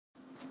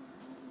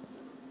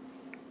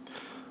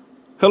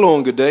Hello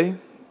and good day.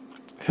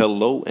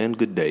 Hello and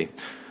good day.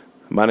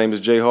 My name is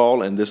Jay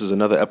Hall, and this is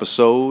another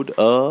episode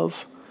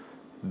of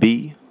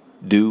Be,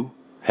 Do,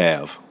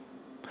 Have.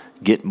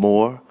 Get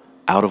more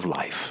out of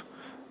life.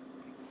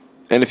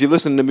 And if you're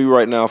listening to me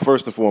right now,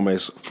 first and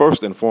foremost,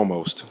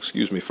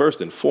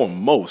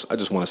 I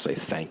just want to say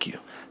thank you.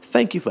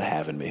 Thank you for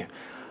having me.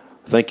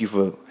 Thank you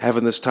for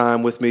having this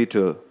time with me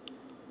to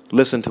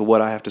listen to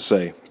what I have to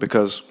say,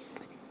 because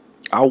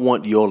I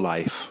want your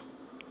life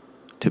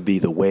to be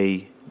the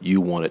way you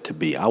want it to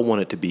be. I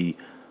want it to be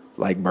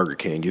like Burger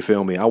King. You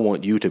feel me? I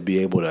want you to be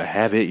able to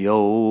have it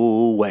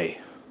your way.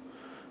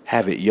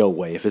 Have it your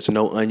way. If it's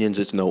no onions,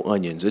 it's no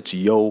onions. It's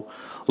your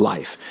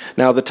life.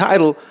 Now, the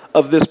title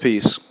of this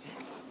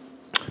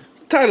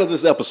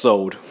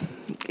episode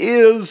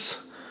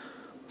is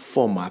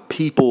For My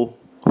People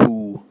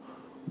Who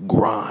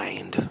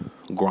Grind.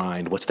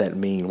 Grind. What's that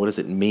mean? What does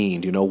it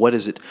mean? You know, what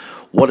is it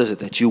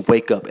that you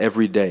wake up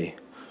every day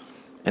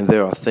and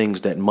there are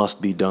things that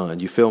must be done?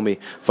 You feel me?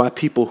 For my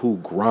people who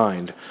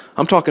grind.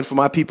 I'm talking for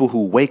my people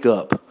who wake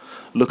up,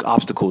 look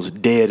obstacles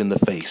dead in the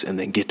face, and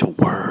then get to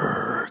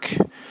work.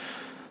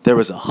 There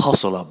is a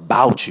hustle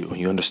about you.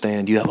 You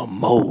understand? You have a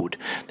mode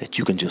that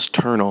you can just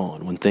turn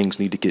on when things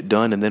need to get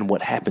done. And then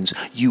what happens?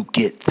 You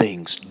get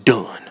things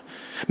done.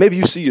 Maybe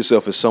you see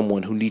yourself as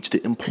someone who needs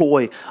to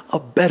employ a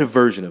better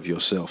version of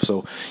yourself.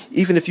 So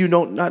even if you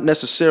don't, not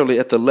necessarily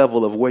at the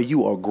level of where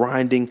you are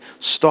grinding,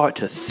 start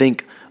to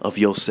think of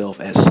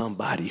yourself as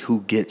somebody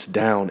who gets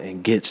down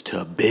and gets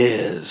to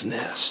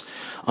business.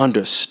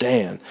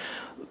 Understand,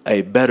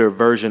 a better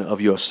version of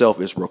yourself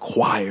is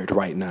required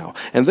right now.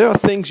 And there are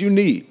things you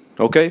need.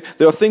 Okay,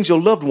 there are things your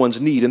loved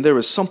ones need, and there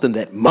is something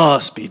that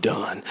must be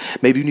done.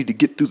 Maybe you need to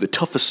get through the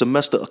toughest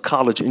semester of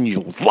college in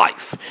your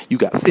life. You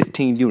got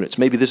 15 units.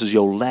 Maybe this is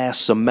your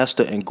last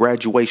semester and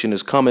graduation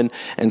is coming,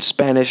 and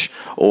Spanish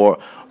or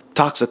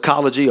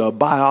toxicology or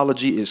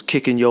biology is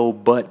kicking your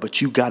butt,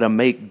 but you got to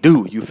make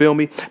do. You feel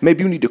me?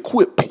 Maybe you need to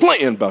quit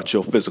playing about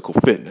your physical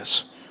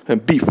fitness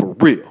and be for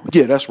real.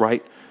 Yeah, that's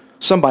right.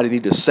 Somebody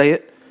need to say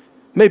it.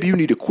 Maybe you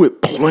need to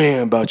quit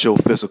playing about your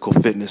physical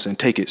fitness and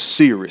take it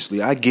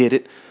seriously. I get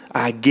it.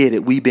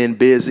 We've been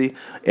busy.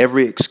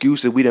 Every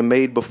excuse that we done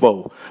made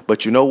before.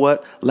 But you know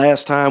what?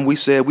 Last time we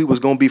said we was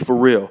going to be for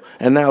real.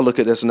 And now look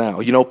at us now.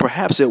 You know,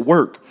 perhaps at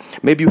work,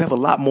 maybe you have a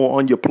lot more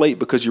on your plate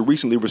because you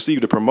recently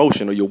received a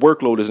promotion, or your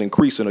workload is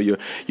increasing, or you're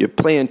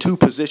playing two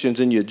positions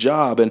in your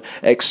job, and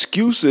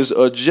excuses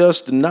are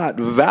just not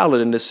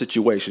valid in this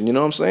situation. You know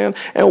what I'm saying?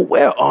 And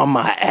where are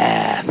my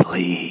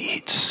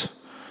athletes?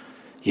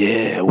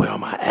 Yeah, where are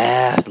my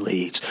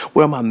athletes?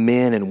 Where are my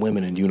men and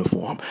women in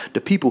uniform?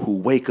 The people who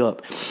wake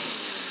up,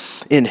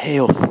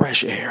 inhale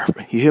fresh air.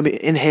 You hear me?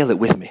 Inhale it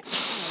with me.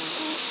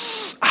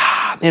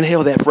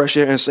 Inhale that fresh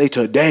air and say,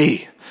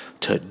 today,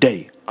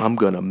 I'm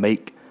going to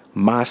make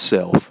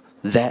myself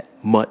that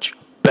much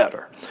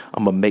better.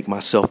 I'm going to make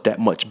myself that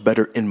much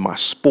better in my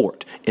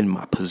sport, in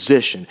my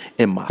position,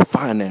 in my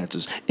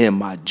finances, in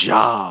my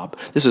job.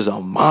 This is a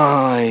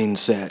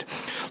mindset.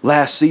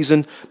 Last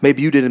season,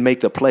 maybe you didn't make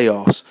the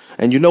playoffs.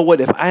 And you know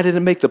what? If I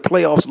didn't make the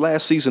playoffs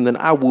last season, then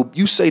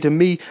you say to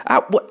me,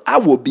 I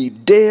will be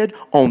dead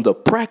on the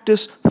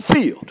practice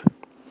field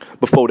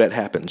before that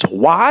happens.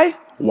 Why?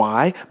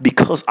 Why?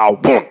 Because I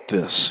want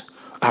this.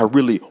 I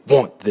really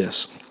want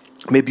this.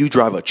 Maybe you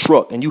drive a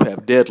truck and you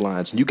have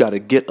deadlines and you got to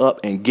get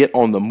up and get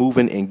on the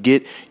moving and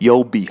get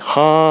your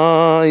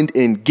behind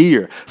in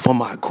gear. For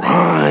my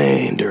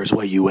grinders,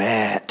 where you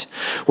at?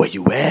 Where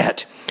you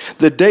at?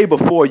 The day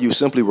before you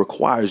simply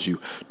requires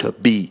you to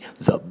be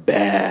the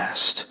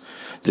best.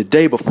 The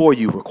day before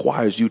you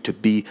requires you to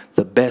be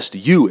the best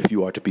you if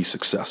you are to be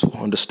successful.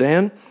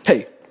 Understand?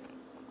 Hey,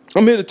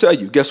 I'm here to tell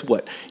you, guess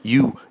what?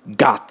 You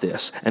got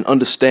this. And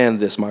understand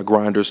this, my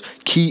grinders.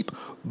 Keep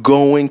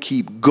going,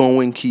 keep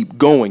going, keep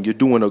going. You're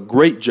doing a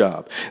great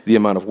job. The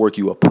amount of work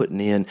you are putting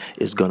in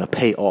is going to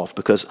pay off,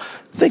 because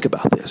think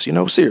about this,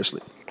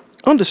 seriously.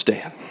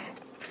 Understand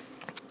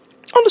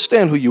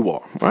who you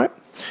are, right?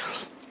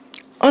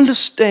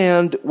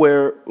 Understand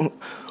where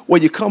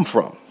you come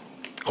from,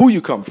 who you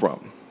come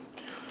from.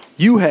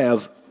 You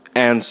have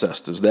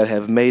ancestors that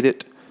have made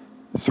it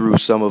through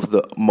some of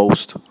the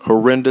most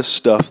horrendous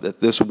stuff that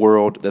this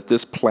world, that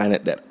this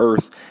planet, that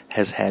Earth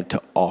has had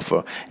to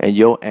offer. And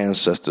your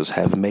ancestors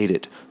have made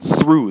it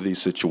through these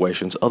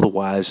situations.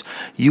 Otherwise,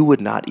 you would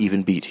not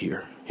even be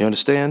here. You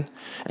understand?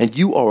 And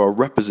you are a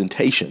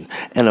representation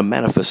and a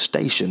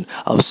manifestation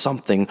of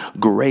something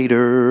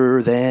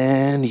greater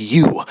than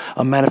you.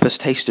 A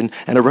manifestation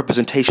and a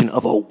representation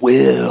of a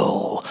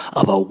will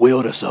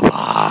to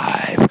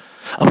survive.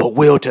 Of a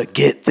will to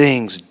get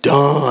things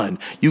done.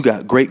 You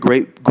got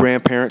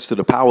great-great-grandparents to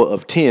the power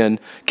of 10,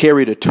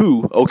 carry to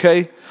 2,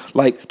 okay?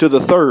 Like to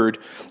the third,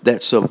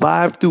 that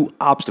survived through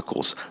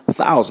obstacles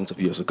thousands of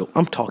years ago.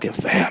 I'm talking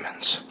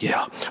famines.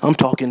 Yeah. I'm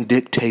talking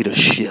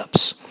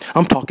dictatorships.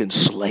 I'm talking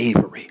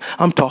slavery.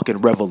 I'm talking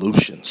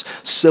revolutions,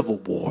 civil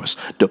wars,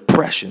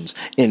 depressions,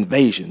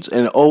 invasions,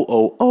 and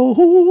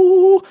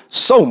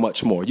so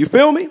much more. You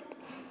feel me?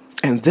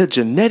 And the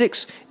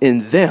genetics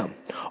in them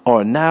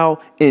are now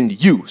in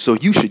you. So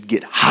you should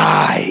get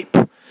hype.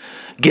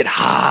 Get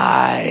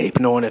hype,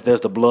 knowing that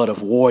there's the blood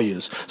of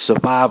warriors,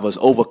 survivors,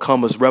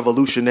 overcomers,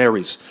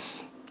 revolutionaries.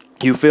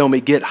 You feel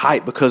me? Get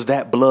hype because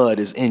that blood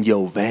is in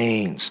your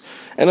veins.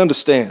 And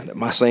understand,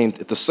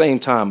 at the same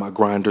time, my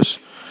grinders'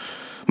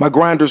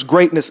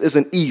 greatness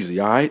isn't easy,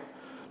 all right?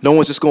 No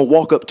one's just going to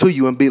walk up to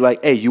you and be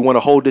like, hey, you want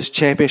to hold this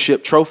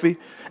championship trophy?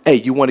 Hey,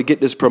 you want to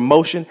get this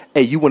promotion?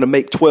 Hey, you want to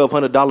make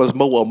 $1,200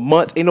 more a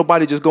month? Ain't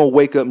nobody just going to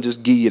wake up and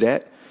just give you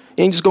that.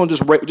 You ain't just going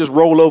to just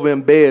roll over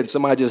in bed and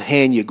somebody just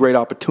hand you a great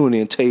opportunity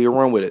and tell you to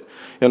run with it.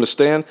 You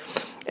understand?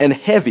 And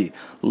heavy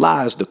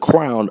lies the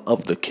crown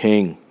of the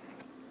king.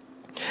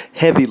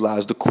 Heavy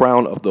lies the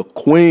crown of the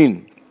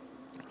queen.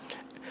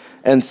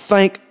 And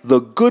thank the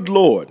good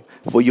Lord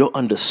for your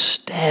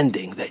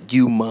understanding that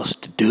you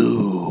must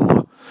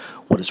do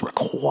what is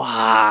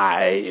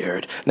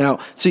required. Now,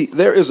 see,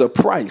 there is a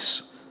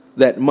price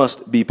that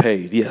must be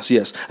paid. Yes,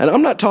 yes. And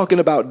I'm not talking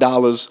about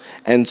dollars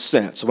and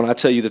cents when I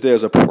tell you that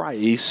there's a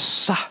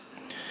price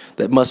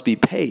that must be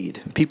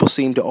paid. People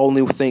seem to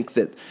only think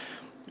that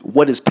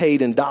what is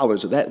paid in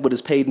dollars, or that what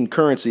is paid in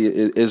currency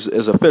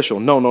is official.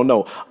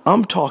 No.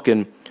 I'm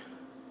talking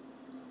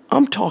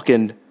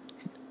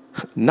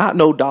not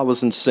no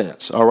dollars and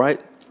cents, all right?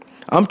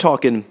 I'm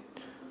talking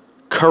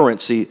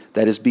currency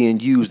that is being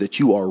used that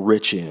you are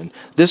rich in.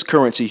 This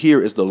currency here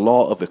is the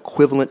law of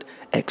equivalent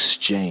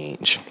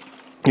exchange.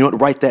 You know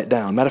what? Write that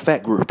down. Matter of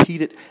fact,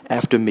 repeat it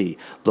after me.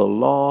 The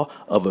law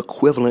of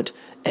equivalent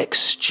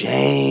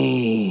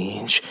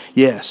exchange.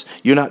 Yes,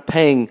 you're not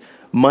paying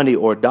money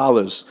or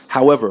dollars.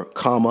 However,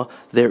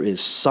 there is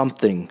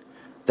something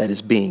that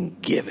is being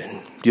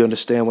given. Do you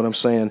understand what I'm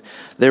saying?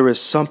 There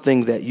is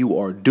something that you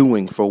are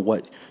doing for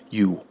what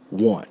you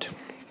want.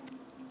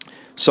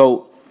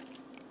 So,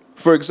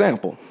 for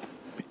example,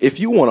 if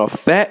you want a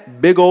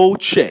fat, big old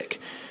check,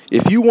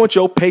 if you want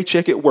your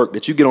paycheck at work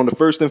that you get on the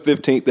 1st and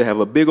 15th to have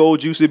a big old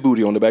juicy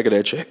booty on the back of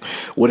that check,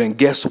 well, then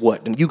guess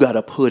what? Then you got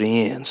to put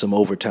in some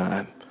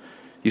overtime.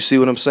 You see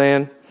what I'm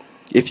saying?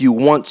 If you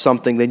want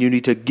something, then you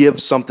need to give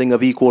something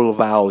of equal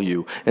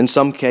value. In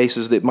some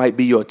cases, that might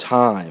be your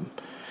time.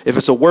 If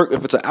it's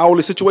an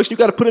hourly situation, you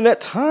got to put in that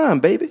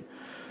time, baby.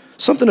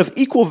 Something of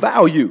equal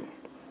value.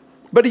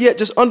 Better yet,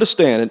 just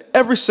understand, in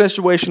every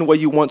situation where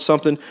you want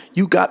something,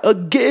 you got to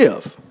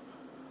give.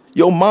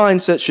 Your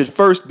mindset should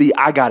first be,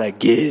 I got to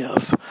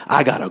give.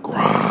 I got to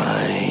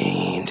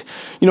grind.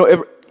 You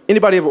know,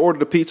 anybody ever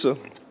ordered a pizza?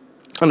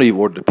 I know you've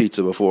ordered a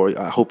pizza before.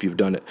 I hope you've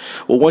done it.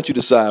 Well, once you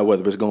decide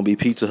whether it's going to be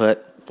Pizza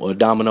Hut or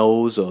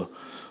Domino's or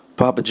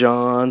Papa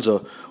John's or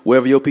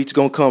wherever your pizza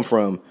going to come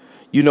from,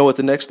 you know what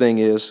the next thing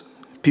is?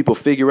 People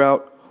figure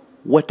out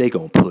what they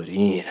going to put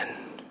in.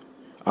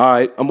 All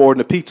right, I'm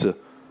ordering a pizza.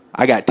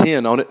 I got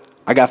 10 on it.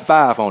 I got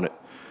 5 on it.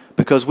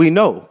 Because we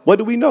know. What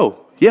do we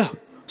know? Yeah,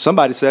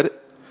 somebody said it.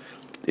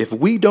 If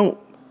we don't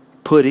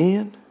put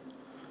in,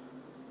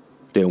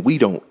 then we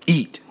don't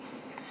eat.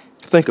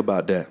 Think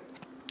about that.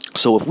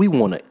 So if we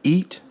want to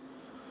eat,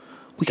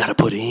 we got to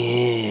put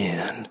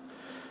in.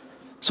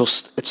 So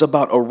it's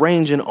about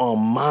arranging our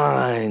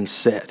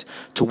mindset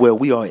to where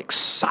we are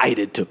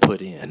excited to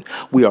put in.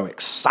 We are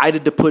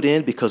excited to put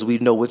in because we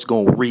know it's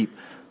going to reap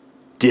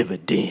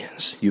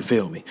dividends. You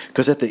feel me?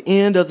 Because at the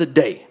end of the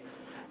day,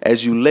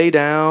 as you lay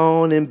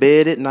down in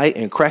bed at night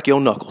and crack your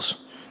knuckles,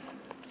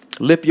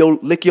 lick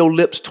your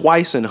lips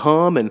twice and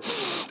hum and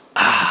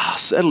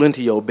settle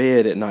into your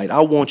bed at night.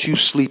 I want you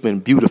sleeping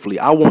beautifully.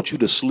 I want you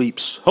to sleep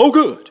so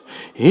good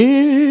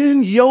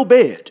in your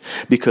bed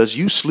because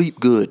you sleep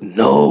good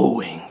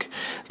knowing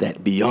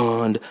that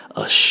beyond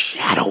a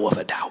shadow of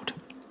a doubt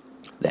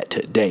that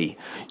today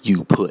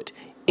you put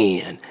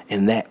in.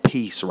 And that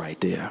peace right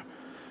there,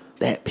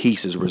 that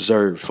peace is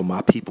reserved for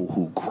my people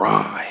who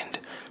grind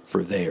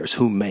for theirs,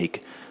 who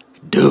make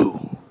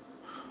do.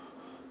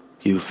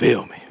 You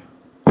feel me?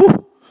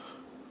 Whew.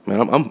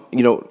 Man, I'm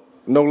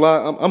no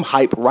lie, I'm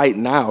hyped right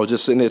now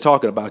just sitting there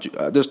talking about you,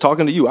 just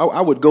talking to you.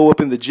 I would go up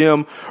in the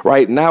gym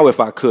right now if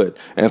I could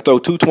and throw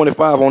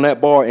 225 on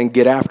that bar and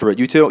get after it.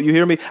 You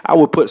hear me? I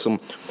would put some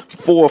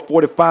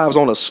 445s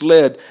on a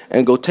sled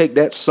and go take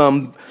that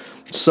some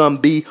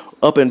B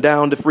up and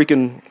down the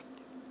freaking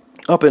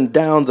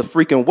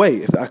way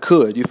if I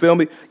could. You feel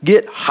me?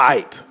 Get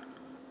hype.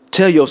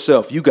 Tell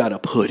yourself you got to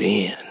put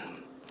in.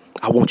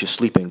 I want you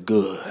sleeping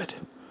good.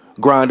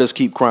 Grinders,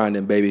 keep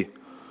grinding, baby.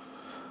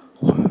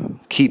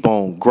 Keep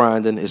on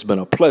grinding. It's been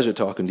a pleasure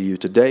talking to you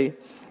today.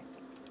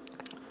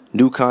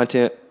 New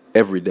content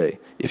every day.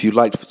 If you'd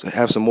like to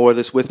have some more of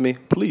this with me,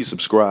 please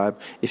subscribe.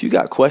 If you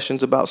got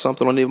questions about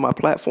something on any of my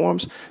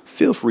platforms,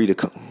 feel free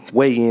to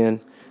weigh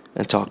in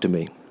and talk to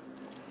me.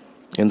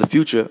 In the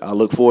future, I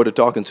look forward to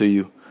talking to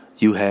you.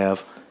 You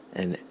have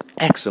an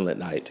excellent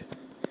night.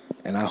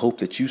 And I hope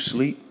that you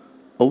sleep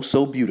oh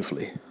so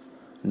beautifully,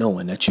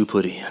 knowing that you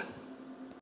put in.